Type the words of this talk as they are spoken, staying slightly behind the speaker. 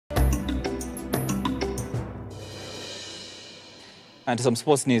And to some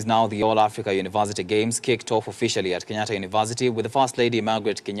sports news now, the All Africa University Games kicked off officially at Kenyatta University with the First Lady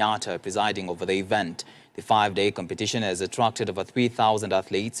Margaret Kenyatta presiding over the event. The 5-day competition has attracted over 3,000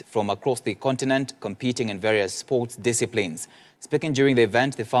 athletes from across the continent competing in various sports disciplines. Speaking during the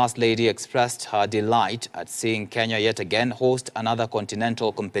event, the First Lady expressed her delight at seeing Kenya yet again host another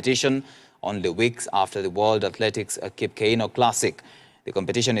continental competition only weeks after the World Athletics Cape Keino Classic. The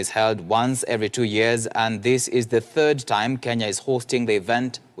competition is held once every 2 years, and this is the third time Kenya is hosting the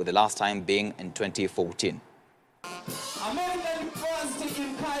event, with the last time being in 2014.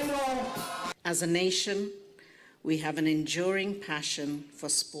 As a nation, we have an enduring passion for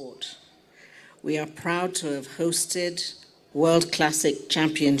sport. We are proud to have hosted World Classic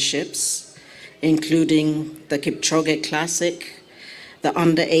Championships, including the Kipchoge Classic, the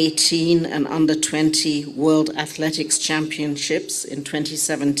Under-18 and Under-20 World Athletics Championships in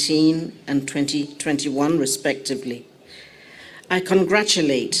 2017 and 2021, respectively. I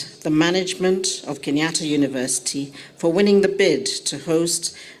congratulate the management of Kenyatta University for winning the bid to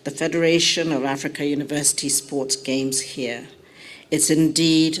host the Federation of Africa University Sports Games here. It's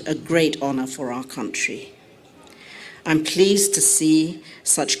indeed a great honor for our country. I'm pleased to see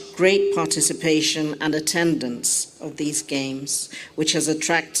such great participation and attendance of these games, which has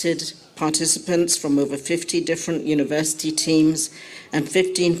attracted participants from over 50 different university teams and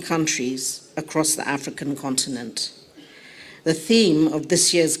 15 countries across the African continent. The theme of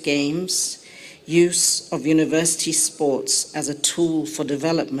this year's games, use of university sports as a tool for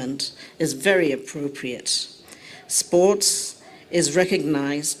development, is very appropriate. Sports is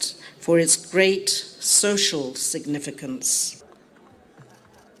recognized for its great social significance.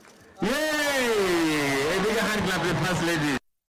 Yeah.